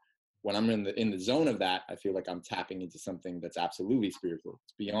into, when I'm in the zone of that, I feel like I'm tapping into something that's absolutely spiritual.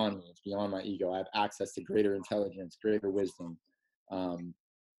 It's beyond me. It's beyond my ego. I have access to greater intelligence, greater wisdom,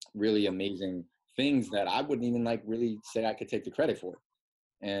 really amazing things that I wouldn't even like really say I could take the credit for.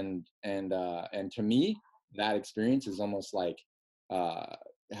 And to me, that experience is almost like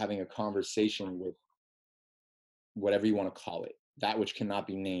having a conversation with whatever you want to call it, that which cannot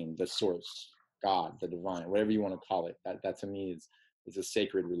be named, the source, God, the divine, whatever you want to call it. That to me is a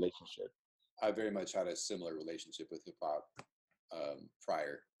sacred relationship. I very much had a similar relationship with hip hop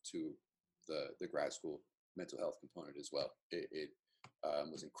prior to the grad school mental health component as well. It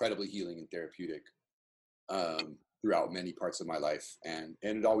was incredibly healing and therapeutic throughout many parts of my life, and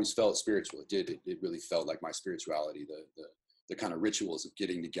it always felt spiritual. It did. It really felt like my spirituality, the kind of rituals of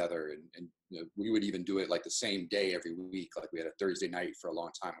getting together, and we would even do it like the same day every week. Like, we had a Thursday night for a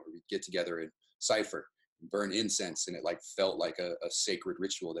long time where we'd get together and cipher, and burn incense, and it like felt like a sacred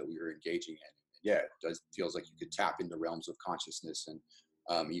ritual that we were engaging in. Yeah, it feels like you could tap into realms of consciousness and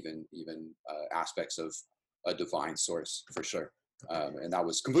even aspects of a divine source, for sure. And that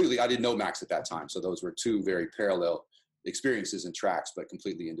was completely, I didn't know Max at that time. So those were two very parallel experiences and tracks, but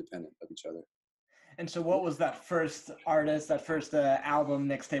completely independent of each other. And so what was that first artist, that first album,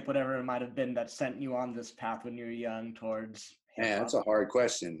 mixtape, whatever it might have been, that sent you on this path when you were young towards hip-hop? Man, that's a hard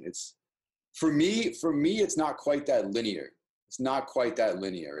question. It's for me, it's not quite that linear. It's not quite that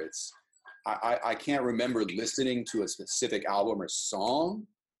linear. It's, I can't remember listening to a specific album or song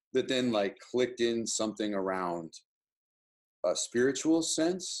that then like clicked in something around a spiritual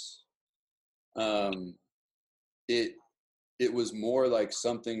sense. It was more like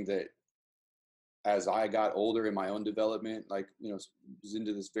something that, as I got older in my own development, like, was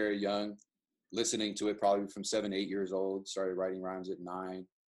into this very young, listening to it probably from 7, 8 years old, started writing rhymes at 9.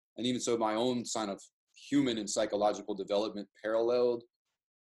 And even so, my own human and psychological development paralleled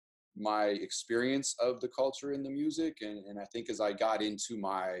my experience of the culture and the music. And I think as I got into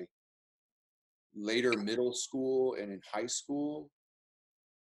my later middle school and in high school,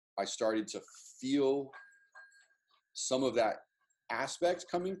 I started to feel some of that aspect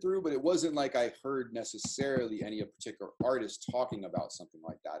coming through, but it wasn't like I heard necessarily any particular artist talking about something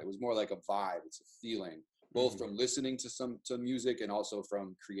like that. It was more like a vibe. It's a feeling, both from listening to music and also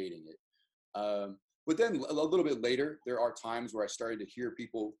from creating it. But then a little bit later, there are times where I started to hear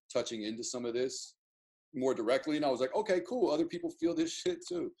people touching into some of this more directly, and I was like, okay, cool. Other people feel this shit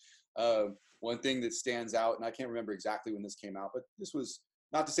too. One thing that stands out, and I can't remember exactly when this came out, but this was,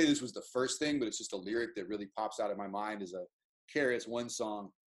 not to say this was the first thing, but it's just a lyric that really pops out in my mind, is a KRS One song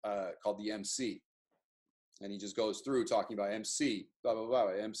called The MC. And he just goes through talking about MC, blah, blah, blah,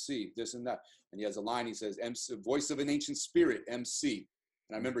 MC, this and that. And he has a line, he says, MC, voice of an ancient spirit, MC.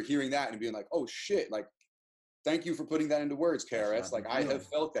 And I remember hearing that and being like, oh shit, like, thank you for putting that into words, KRS. Like, I have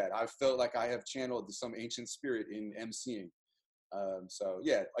felt that. I felt like I have channeled some ancient spirit in MCing. So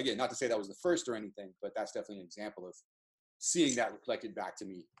yeah, again, not to say that was the first or anything, but that's definitely an example of seeing that reflected back to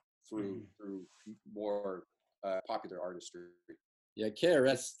me through more popular artistry. Yeah,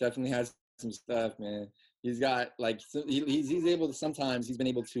 KRS definitely has some stuff, man. He's got like, he's able to, sometimes he's been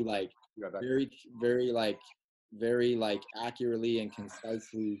able to like very like accurately and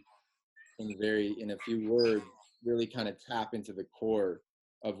concisely in a few words really kind of tap into the core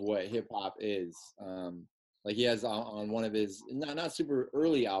of what hip hop is. Like he has on one of his not super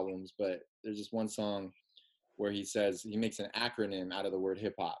early albums, but there's just one song where he says, he makes an acronym out of the word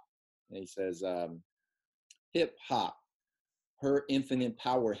hip hop, and he says, hip hop, her infinite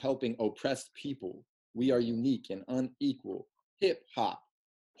power helping oppressed people. We are unique and unequal. Hip hop,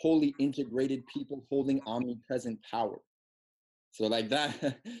 wholly integrated people holding omnipresent power. So like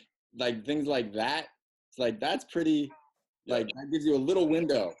that, like things like that, it's like that's pretty, like that gives you a little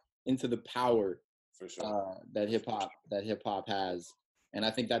window into the power for sure that hip hop has. And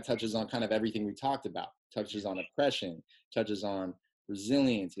I think that touches on kind of everything we talked about. Touches on oppression, touches on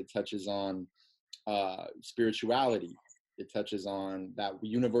resilience, it touches on spirituality, it touches on that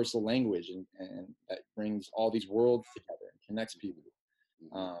universal language and that brings all these worlds together and connects people.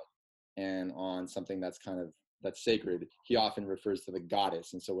 And on something that's kind of, that's sacred, he often refers to the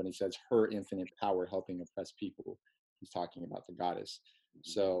goddess. And so when he says her infinite power helping oppress people, he's talking about the goddess.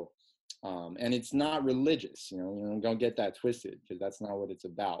 So, and it's not religious, you know, don't get that twisted, because that's not what it's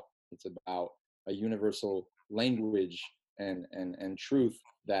about. It's about a universal language and truth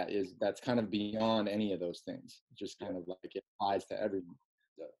that's kind of beyond any of those things. It just kind of like it applies to everyone.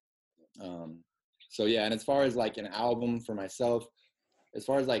 So yeah, and as far as like an album for myself, as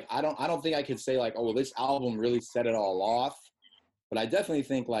far as like, I don't think I could say like, oh, well, this album really set it all off, but I definitely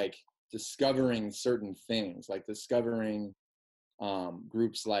think like discovering certain things, like discovering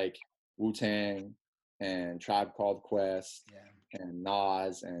groups like Wu-Tang and Tribe Called Quest and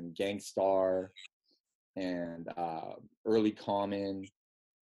Nas and Gang Starr and Early Common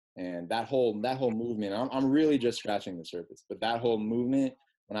and that whole movement. I'm really just scratching the surface, but that whole movement,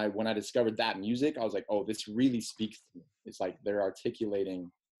 when I discovered that music, I was like, oh, this really speaks to me. It's like they're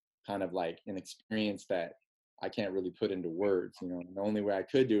articulating kind of like an experience that I can't really put into words, you know. And the only way I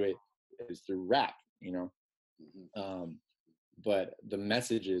could do it is through rap, you know. But the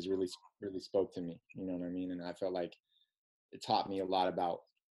messages really spoke to me, you know what I mean? And I felt like it taught me a lot about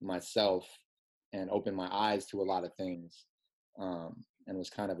myself and opened my eyes to a lot of things, and was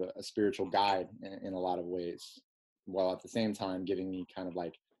kind of a spiritual guide in a lot of ways, while at the same time giving me kind of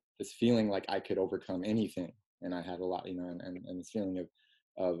like this feeling like I could overcome anything. And I had a lot, you know, and this feeling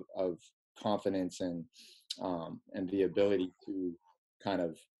of confidence and the ability to kind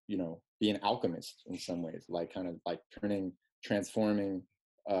of, you know, be an alchemist in some ways, like kind of like transforming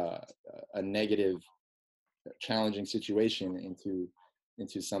a negative, challenging situation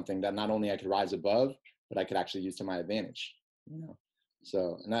into something that not only I could rise above, but I could actually use to my advantage, you know.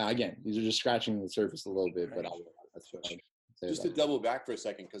 So, now again, these are just scratching the surface a little bit, but that's what I'd say. Just to double back for a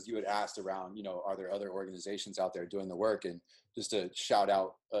second, because you had asked around, you know, are there other organizations out there doing the work? And just to shout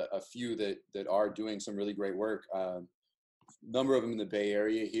out a few that are doing some really great work. Number of them in the Bay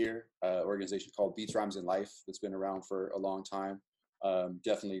Area here, organization called Beats, Rhymes, and Life that's been around for a long time.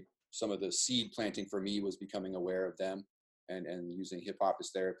 Definitely some of the seed planting for me was becoming aware of them and using hip hop as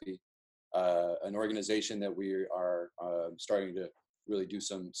therapy. An organization that we are starting to really do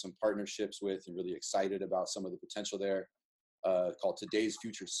some partnerships with and really excited about some of the potential there, called Today's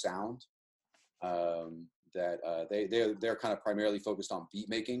Future Sound. They're kind of primarily focused on beat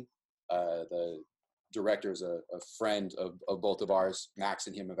making. The director is a friend of both of ours. Max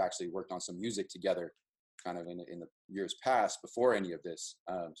and him have actually worked on some music together kind of in the years past before any of this.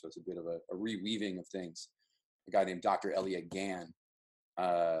 So it's a bit of a reweaving of things. A guy named Dr. Elliot Gann,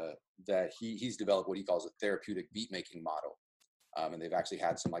 that he's developed what he calls a therapeutic beat making model. And they've actually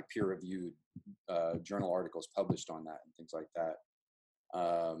had some like peer reviewed journal articles published on that and things like that.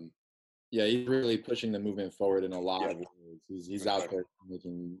 Yeah, he's really pushing the movement forward in a lot Yeah. of ways. He's out there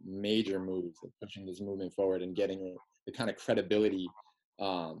making major moves, and pushing this movement forward and getting it the kind of credibility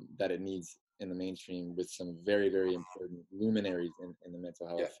that it needs in the mainstream with some very, very important luminaries in the mental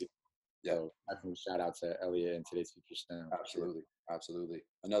health field. Yeah. So definitely shout out to Elliot and Today's Future STEM. Absolutely. Absolutely.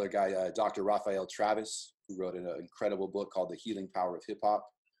 Another guy, Dr. Raphael Travis, who wrote an incredible book called The Healing Power of Hip Hop.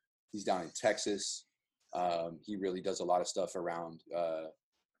 He's down in Texas. He really does a lot of stuff around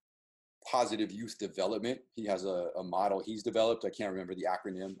positive youth development. He has a model he's developed. I can't remember the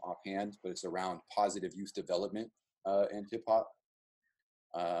acronym offhand, but it's around positive youth development and hip hop.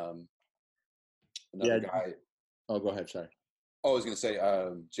 Another guy. Oh, go ahead. Sorry. Oh, I was going to say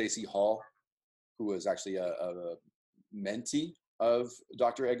J.C. Hall, who was actually a mentee of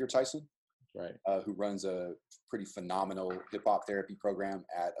Dr. Edgar Tyson, right? Who runs a pretty phenomenal hip hop therapy program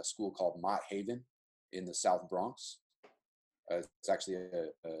at a school called Mott Haven in the South Bronx. It's actually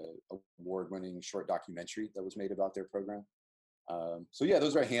a award-winning short documentary that was made about their program. So yeah,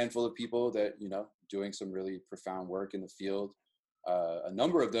 those are a handful of people that, you know, doing some really profound work in the field. A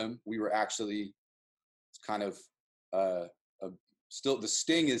number of them, we were actually kind of still, the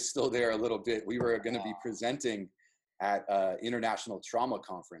sting is still there a little bit. We were going to be presenting at International Trauma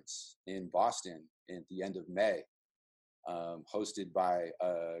Conference in Boston at the end of May, hosted by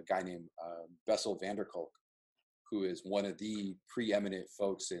a guy named Bessel van der Kolk, who is one of the preeminent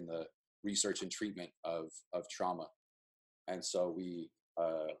folks in the research and treatment of trauma. And so we,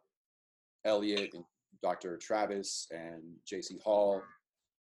 Elliot and Dr. Travis and J.C. Hall,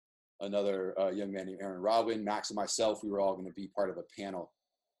 another young man named Aaron Rodwin, Max and myself, we were all going to be part of a panel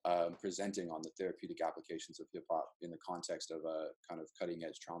presenting on the therapeutic applications of hip hop in the context of kind of cutting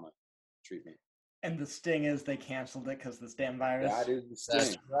edge trauma treatment. And the sting is they canceled it because this damn virus. That is the sting.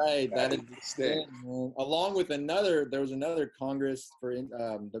 That's right. That is the sting. Along with there was another Congress for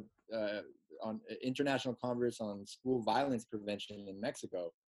on International Congress on School Violence Prevention in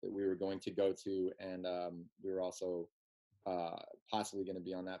Mexico that we were going to go to, and we were also possibly going to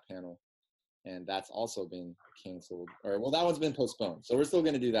be on that panel, and that's also been canceled. Or well, that one's been postponed, so we're still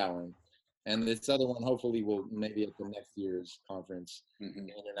going to do that one. And this other one, hopefully, will maybe at the next year's conference, the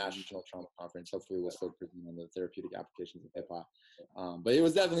International Trauma Conference. Hopefully, we'll still present on the therapeutic applications of hip hop. But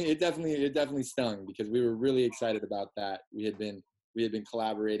it definitely stung because we were really excited about that. We had been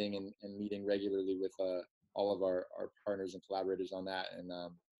collaborating and meeting regularly with all of our partners and collaborators on that, and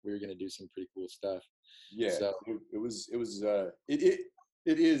we were going to do some pretty cool stuff. Yeah, so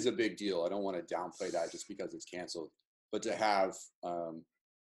it is a big deal. I don't want to downplay that just because it's canceled, but to have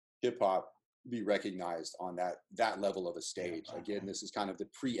hip hop be recognized on that level of a stage. Again, this is kind of the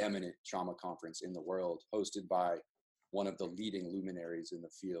preeminent trauma conference in the world, hosted by one of the leading luminaries in the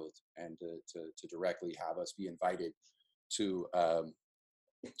field, and to directly have us be invited to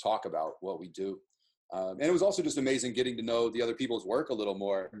talk about what we do. And it was also just amazing getting to know the other people's work a little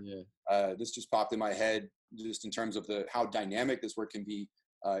more. Yeah. This just popped in my head just in terms of how dynamic this work can be.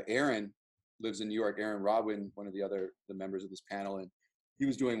 Aaron lives in New York, Aaron Rodwin, one of the members of this panel, and he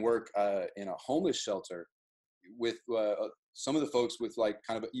was doing work in a homeless shelter with some of the folks with like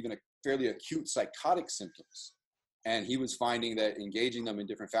kind of even a fairly acute psychotic symptoms. And he was finding that engaging them in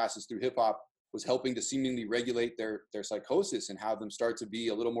different facets through hip hop was helping to seemingly regulate their psychosis and have them start to be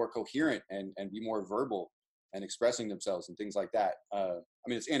a little more coherent and be more verbal and expressing themselves and things like that. I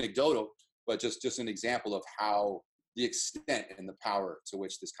mean, it's anecdotal, but just an example of how the extent and the power to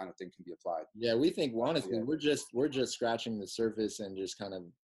which this kind of thing can be applied. Yeah, we think honestly, we're just scratching the surface and just kind of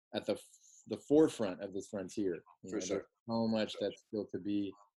at the forefront of this frontier. For sure. So much that's still to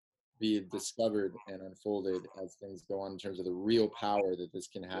be discovered and unfolded as things go on in terms of the real power that this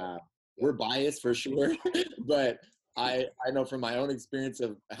can have. We're biased for sure, but I know from my own experience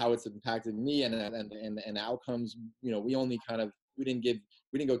of how it's impacted me and outcomes. You know, we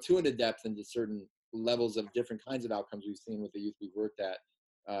didn't go too into depth into certain levels of different kinds of outcomes we've seen with the youth we worked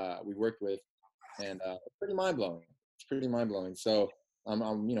with, and it's pretty mind blowing. It's pretty mind blowing. So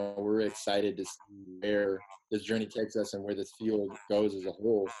we're excited to see where this journey takes us and where this field goes as a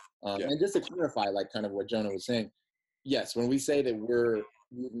whole. And just to clarify, like kind of what Jonah was saying, yes, when we say that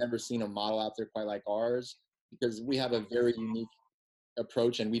we've never seen a model out there quite like ours, because we have a very unique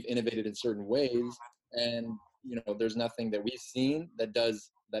approach and we've innovated in certain ways, and there's nothing that we've seen that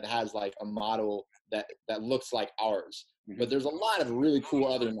does that has like a model that looks like ours. But there's a lot of really cool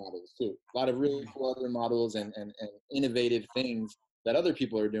other models too. A lot of really cool other models and innovative things that other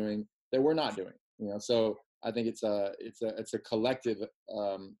people are doing that we're not doing. So I think it's a collective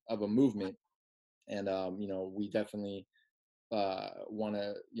of a movement, and we definitely want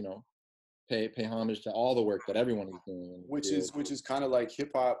to pay homage to all the work that everyone is doing. Which is kind of like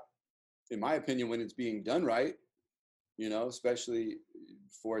hip hop, in my opinion, when it's being done right. Especially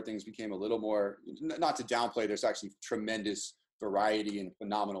before things became a little more, not to downplay, there's actually tremendous variety and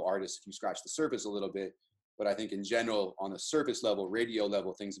phenomenal artists if you scratch the surface a little bit. But I think in general, on the surface level, radio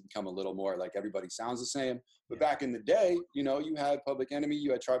level, things have become a little more like everybody sounds the same. But back in the day, you had Public Enemy,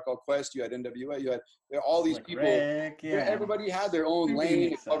 you had Tribe Called Quest, you had NWA, you had all these people. Rick, everybody had their own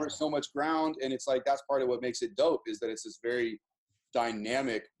lane. It covers so much ground. And it's like, that's part of what makes it dope, is that it's this very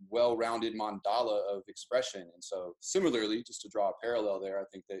dynamic, well-rounded mandala of expression. And so similarly, just to draw a parallel there, I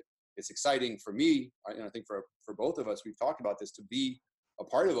think that it's exciting for me, and I think for both of us, we've talked about this, to be a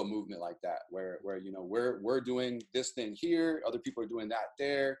part of a movement like that, where we're doing this thing here, other people are doing that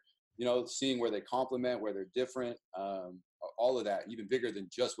there, seeing where they complement, where they're different, all of that, even bigger than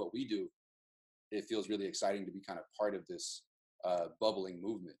just what we do. It feels really exciting to be kind of part of this bubbling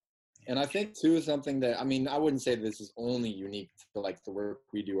movement. And I think too, something that, I wouldn't say this is only unique to like the work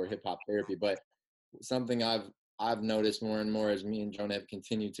we do or hip hop therapy, but something I've noticed more and more as me and Jonah have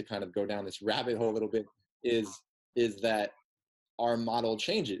continued to kind of go down this rabbit hole a little bit is that our model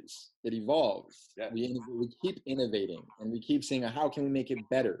changes, it evolves. Yeah. We keep innovating, and we keep saying, how can we make it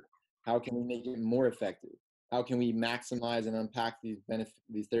better? How can we make it more effective? How can we maximize and unpack these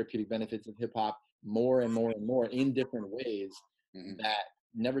therapeutic benefits of hip hop more and more and more in different ways that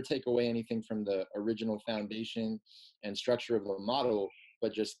never take away anything from the original foundation and structure of the model,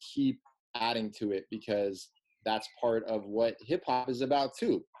 but just keep adding to it, because that's part of what hip hop is about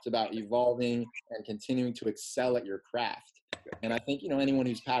too. It's about evolving and continuing to excel at your craft. And I think, anyone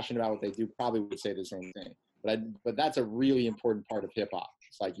who's passionate about what they do probably would say the same thing. But that's a really important part of hip hop.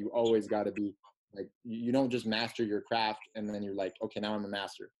 It's like, you always got to be like, you don't just master your craft and then you're like, okay, now I'm a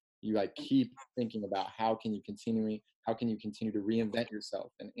master. You like keep thinking about how can you continue to reinvent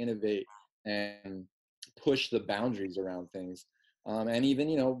yourself and innovate and push the boundaries around things. And even,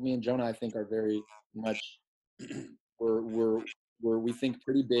 me and Jonah, I think, are very much, we think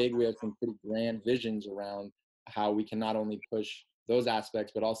pretty big. We have some pretty grand visions around how we can not only push those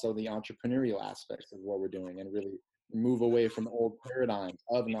aspects, but also the entrepreneurial aspects of what we're doing, and really move away from old paradigms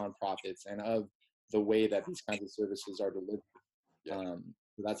of nonprofits and of the way that these kinds of services are delivered. So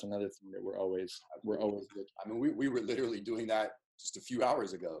that's another thing that we're always looking. We were literally doing that just a few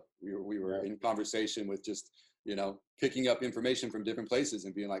hours ago. We were in conversation with just, picking up information from different places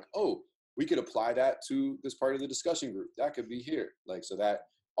and being like, oh, we could apply that to this part of the discussion group. That could be here. Like, so that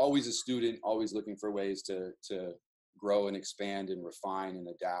always a student, always looking for ways to grow and expand and refine and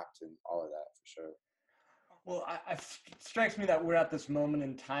adapt and all of that, for sure. Well, it strikes me that we're at this moment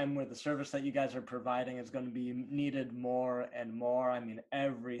in time where the service that you guys are providing is going to be needed more and more.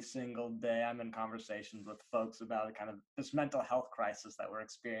 Every single day I'm in conversations with folks about kind of this mental health crisis that we're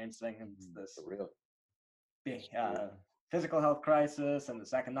experiencing, and this real physical health crisis and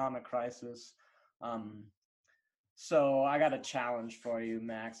this economic crisis. So I got a challenge for you,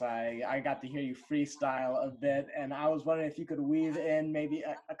 Max. I got to hear you freestyle a bit, and I was wondering if you could weave in maybe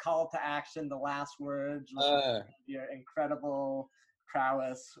a call to action, the last words, your incredible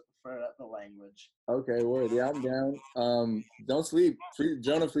prowess for the language. Okay, word. Yeah, I'm down. Don't sleep.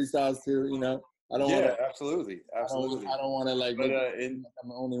 Jonah freestyles too, I don't want to. Absolutely. I don't want to I'm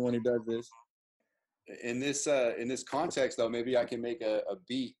the only one who does this. In this context, though, maybe I can make a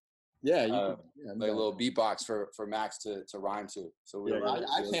beat. Yeah, like a little beatbox for Max to rhyme to. So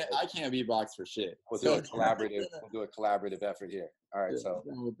I can't beatbox for shit. We'll do a collaborative effort here. All right, so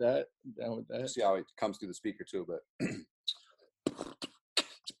down with that. We'll see how it comes through the speaker too, but.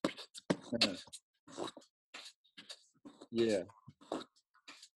 Yeah.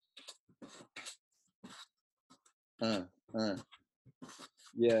 Yeah.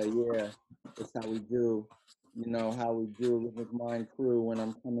 That's how we do. How we do with Mind Crew when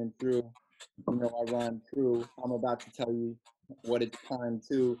I'm coming through. I rhyme true. I'm about to tell you what it's time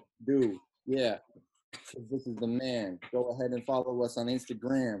to do. Yeah. This is the man. Go ahead and follow us on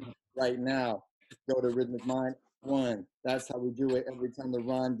Instagram right now. Go to Rhythmic Mind 1. That's how we do it every time the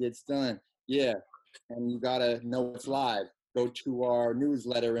rhyme gets done. Yeah. And you gotta know it's live. Go to our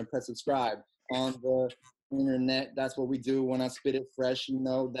newsletter and press subscribe on the internet. That's what we do when I spit it fresh. You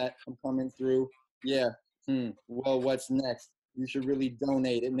know that I'm coming through. Yeah. Well, what's next? You should really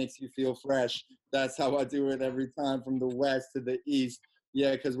donate. It makes you feel fresh. That's how I do it every time, from the west to the east.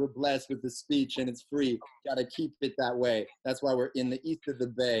 Yeah, because we're blessed with the speech and it's free. Got to keep it that way. That's why we're in the east of the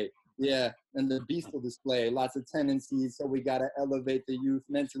bay. Yeah, and the beast will display lots of tendencies, so we got to elevate the youth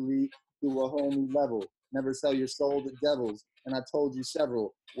mentally to a whole new level. Never sell your soul to devils. And I told you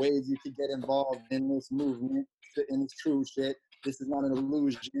several ways you could get involved in this movement, and it's true shit. This is not an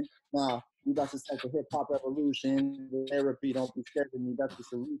illusion. Nah, we about to start the hip-hop revolution. The therapy, don't be scared of me. That's the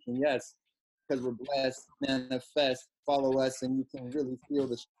solution, yes. Because we're blessed, manifest, follow us, and you can really feel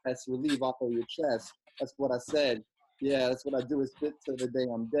the stress relieve off of your chest. That's what I said. Yeah, that's what I do is spit till the day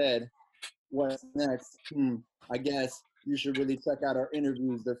I'm dead. What's next? I guess you should really check out our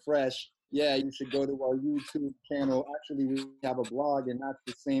interviews. They're fresh. Yeah, you should go to our YouTube channel. Actually, we have a blog, and that's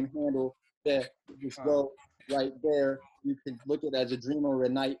the same handle. Yeah, just go right there. You can look at it as a dream or a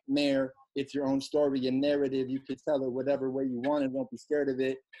nightmare. It's your own story and narrative. You can tell it whatever way you want and don't be scared of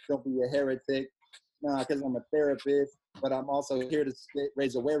it. Don't be a heretic. Nah, because I'm a therapist, but I'm also here to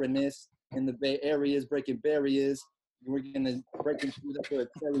raise awareness in the Bay Areas, breaking barriers. We're going to break through that's where it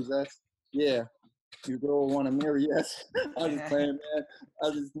carries us. Yeah, your girl want to marry us. I'm just playing, man.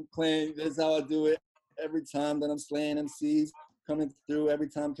 I'm just playing. That's how I do it every time that I'm slaying MCs, coming through, every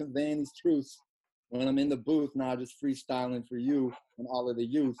time conveying these truths. When I'm in the booth, now just freestyling for you and all of the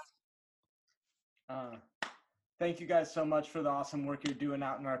youth. Thank you guys so much for the awesome work you're doing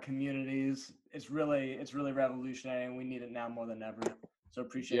out in our communities. It's really revolutionary, and we need it now more than ever. So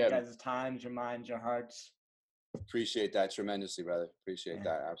appreciate you guys' times, your minds, your hearts. Appreciate that tremendously, brother. Appreciate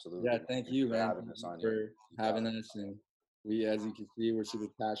that, absolutely. Yeah, thank you, man, for having us. And we, as you can see, we're super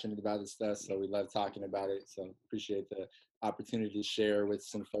passionate about this stuff, so we love talking about it. So appreciate the opportunity to share with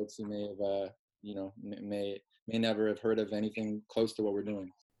some folks who may have, may never have heard of anything close to what we're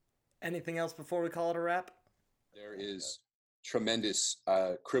doing. Anything else before we call it a wrap? There is tremendous,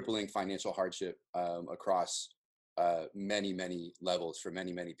 crippling financial hardship across many, many levels for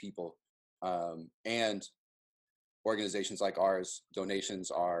many, many people. And organizations like ours,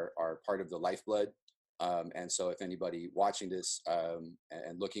 donations are part of the lifeblood. And so if anybody watching this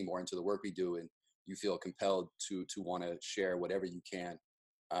and looking more into the work we do, and you feel compelled to want to share whatever you can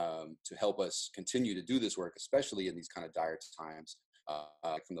to help us continue to do this work, especially in these kind of dire times,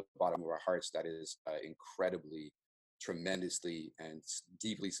 from the bottom of our hearts, that is incredibly, tremendously, and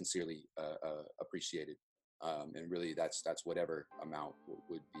deeply, sincerely appreciated. And really, that's whatever amount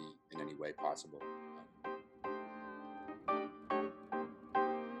would be in any way possible.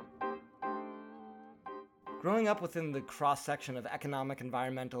 Growing up within the cross-section of economic,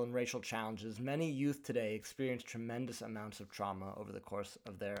 environmental, and racial challenges, many youth today experience tremendous amounts of trauma over the course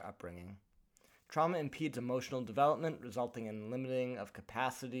of their upbringing. Trauma impedes emotional development, resulting in limiting of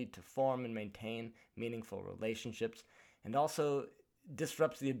capacity to form and maintain meaningful relationships, and also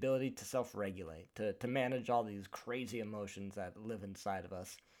disrupts the ability to self-regulate, to manage all these crazy emotions that live inside of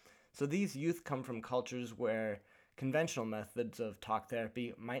us. So these youth come from cultures where conventional methods of talk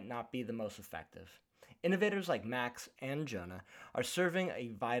therapy might not be the most effective. Innovators like Max and Jonah are serving a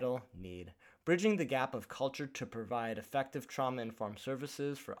vital need, bridging the gap of culture to provide effective trauma-informed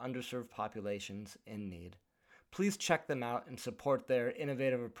services for underserved populations in need. Please check them out and support their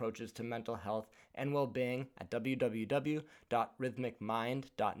innovative approaches to mental health and well-being at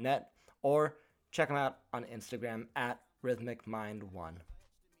www.rhythmicmind.net or check them out on Instagram at rhythmicmind1.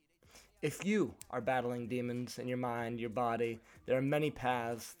 If you are battling demons in your mind, your body, there are many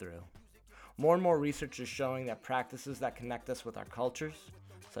paths through. More and more research is showing that practices that connect us with our cultures,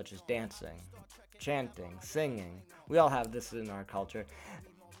 such as dancing, chanting, singing, we all have this in our culture,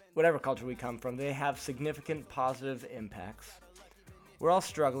 whatever culture we come from, they have significant positive impacts. We're all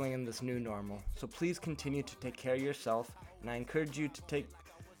struggling in this new normal, so please continue to take care of yourself, and I encourage you to take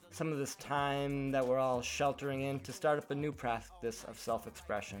some of this time that we're all sheltering in to start up a new practice of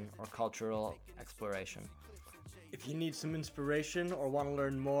self-expression or cultural exploration. If you need some inspiration or want to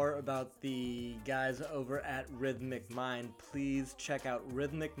learn more about the guys over at Rhythmic Mind, please check out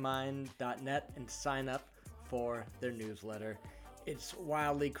rhythmicmind.net and sign up for their newsletter. It's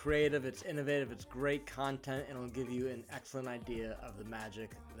wildly creative, it's innovative, it's great content, and it'll give you an excellent idea of the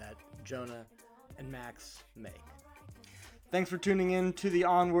magic that Jonah and Max make. Thanks for tuning in to the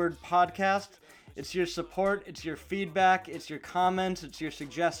Onward podcast. It's your support, it's your feedback, it's your comments, it's your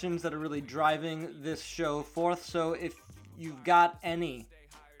suggestions that are really driving this show forth. So if you've got any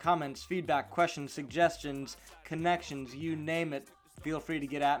comments, feedback, questions, suggestions, connections, you name it, feel free to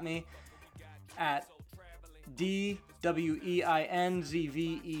get at me at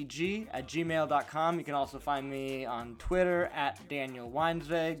dweinzveg@gmail.com. You can also find me on Twitter at Daniel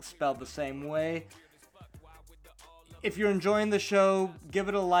Weinsweg, spelled the same way. If you're enjoying the show, give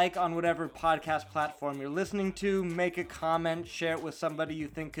it a like on whatever podcast platform you're listening to. Make a comment, share it with somebody you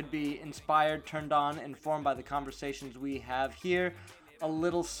think could be inspired, turned on, informed by the conversations we have here. A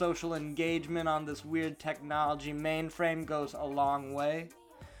little social engagement on this weird technology mainframe goes a long way.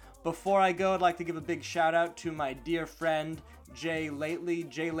 Before I go, I'd like to give a big shout out to my dear friend, Jay Lately.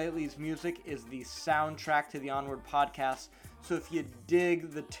 Jay Lately's music is the soundtrack to the Onward podcast. So if you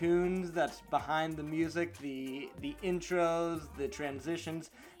dig the tunes that's behind the music, the intros, the transitions,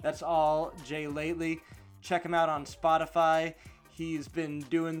 that's all Jay Lately. Check him out on Spotify. He's been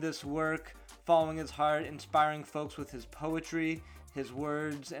doing this work, following his heart, inspiring folks with his poetry, his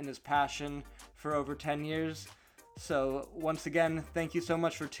words, and his passion for over 10 years. So once again, thank you so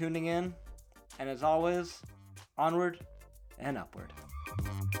much for tuning in. And as always, onward and upward.